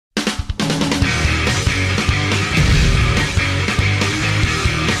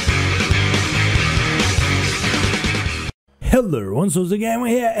Hello, once again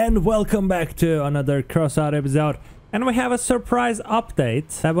here, and welcome back to another CROSSOUT episode. And we have a surprise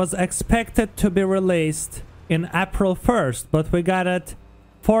update that was expected to be released in April 1st, but we got it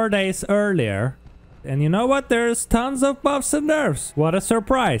 4 days earlier. And you know what? There's tons of buffs and nerfs. What a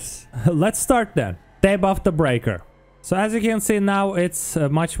surprise. Let's start then. They buffed the breaker. So as you can see now, it's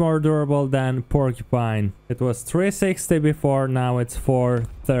much more durable than porcupine. It was 360 before, now it's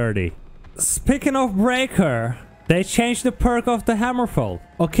 430. Speaking of breaker, they changed the perk of the hammerfall.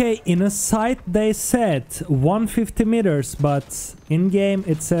 Okay, in a site they said 150 meters, but in-game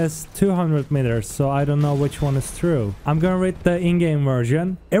it says 200 meters, so I don't know which one is true. I'm gonna read the in-game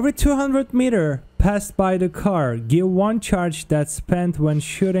version. Every 200 meter passed by the car, give one charge that's spent when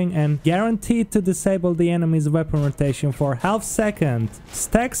shooting and guaranteed to disable the enemy's weapon rotation for half second.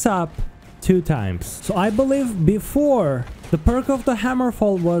 Stacks up 2 times. So I believe before the perk of the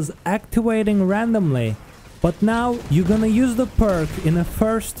hammerfall was activating randomly. But now you're gonna use the perk in the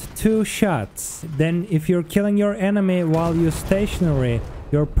first 2 shots. Then if you're killing your enemy while you're stationary,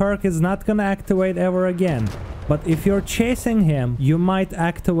 your perk is not gonna activate ever again. But if you're chasing him, you might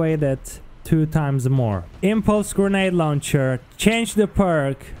activate it 2 times more. Impulse grenade launcher. Change the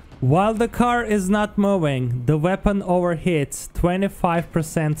perk. While the car is not moving, the weapon overheats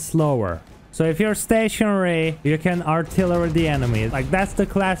 25% slower. So if you're stationary, you can artillery the enemy. Like, that's the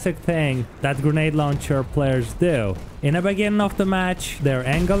classic thing that grenade launcher players do. In the beginning of the match, they're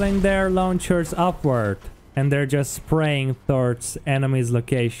angling their launchers upward and they're just spraying towards enemy's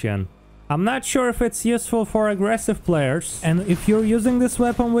location. I'm not sure if it's useful for aggressive players. And if you're using this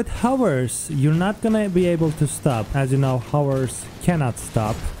weapon with hovers, you're not gonna be able to stop. As you know, hovers cannot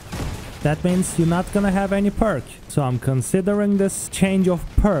stop. That means you're not gonna have any perk. So I'm considering this change of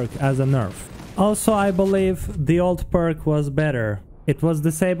perk as a nerf. Also, I believe the old perk was better. It was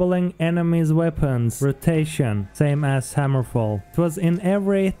disabling enemies' weapons rotation, same as hammerfall. It was in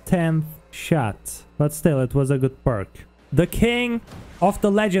every 10th shot, but still it was a good perk. The king of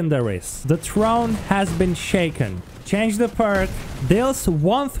the legendaries. The throne has been shaken. Change the perk. Deals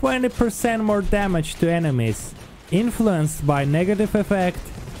 120% more damage to enemies, influenced by negative effect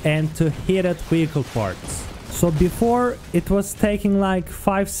and to heated vehicle parts. So before it was taking like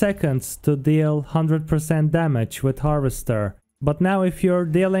 5 seconds to deal 100% damage with harvester. But now if you're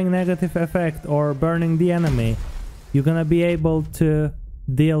dealing negative effect or burning the enemy, you're gonna be able to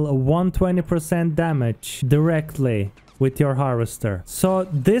deal 120% damage directly with your harvester. So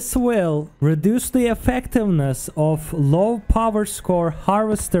this will reduce the effectiveness of low power score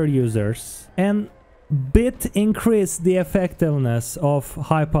harvester users and bit increase the effectiveness of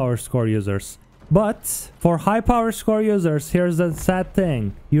high power score users. But for high power score users, here's the sad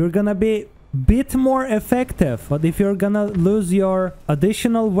thing. You're gonna be bit more effective, but if you're gonna lose your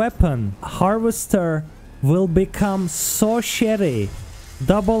additional weapon, harvester will become so shitty.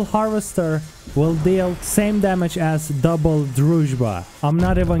 Double harvester will deal same damage as double druzhba. I'm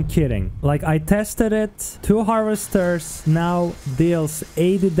not even kidding. Like, I tested it. 2 harvesters now deals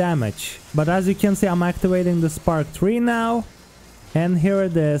 80 damage. But as you can see, I'm activating the Spark 3 now. And here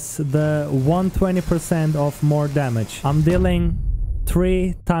it is, the 120% of more damage. I'm dealing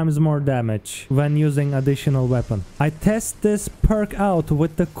 3 times more damage when using additional weapon. I test this perk out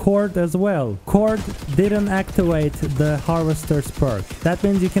with the cord as well. Cord didn't activate the harvester's perk. That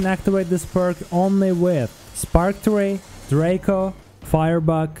means you can activate this perk only with Spark 3, Draco,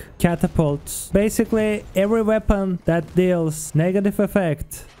 Firebug, Catapults. Basically every weapon that deals negative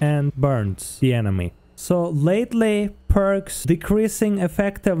effect and burns the enemy. So lately, perks decreasing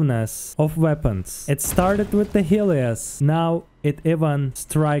effectiveness of weapons. It started with the Helios. Now it even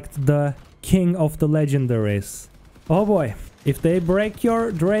striked the king of the legendaries. Oh boy. If they break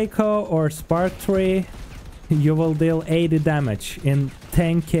your Draco or Spark 3, you will deal 80 damage in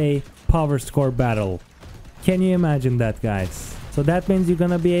 10k power score battle. Can you imagine that, guys? So that means you're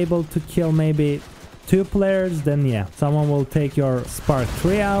gonna be able to kill maybe 2 players, then yeah, someone will take your Spark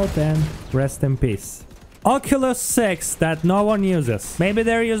 3 out and rest in peace. Oculus 6 that no one uses. Maybe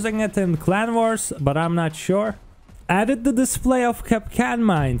they're using it in Clan Wars, but I'm not sure. Added the display of Kapkan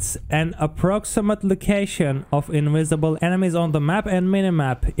mines and approximate location of invisible enemies on the map and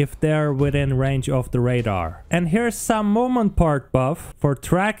minimap if they're within range of the radar. And here's some movement part buff for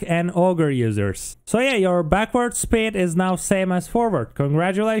track and ogre users. So yeah, your backward speed is now same as forward.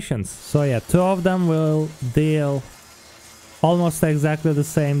 Congratulations. So yeah, 2 of them will deal almost exactly the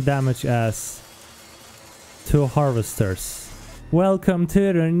same damage as 2 harvesters. Welcome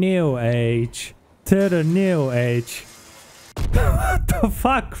to the new age. To the new age. What the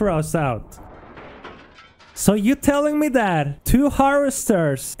fuck, CROSSOUT? So you telling me that 2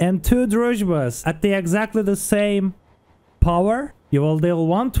 harvesters and 2 druzhbas at the exactly the same power. You will deal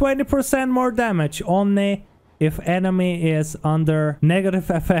 120% more damage only if enemy is under negative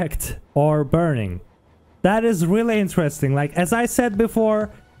effect or burning. That is really interesting. Like, as I said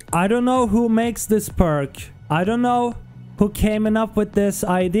before, I don't know who makes this perk. I don't know who came up with these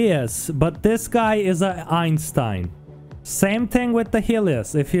ideas, but this guy is an Einstein. Same thing with the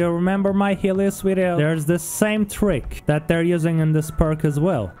Helios. If you remember my Helios video, there's this same trick that they're using in this perk as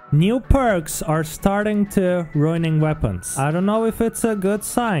well. New perks are starting to ruining weapons. I don't know if it's a good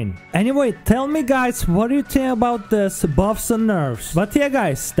sign. Anyway, tell me guys, what do you think about this buffs and nerfs? But yeah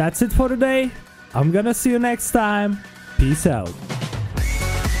guys, that's it for today. I'm gonna see you next time. Peace out.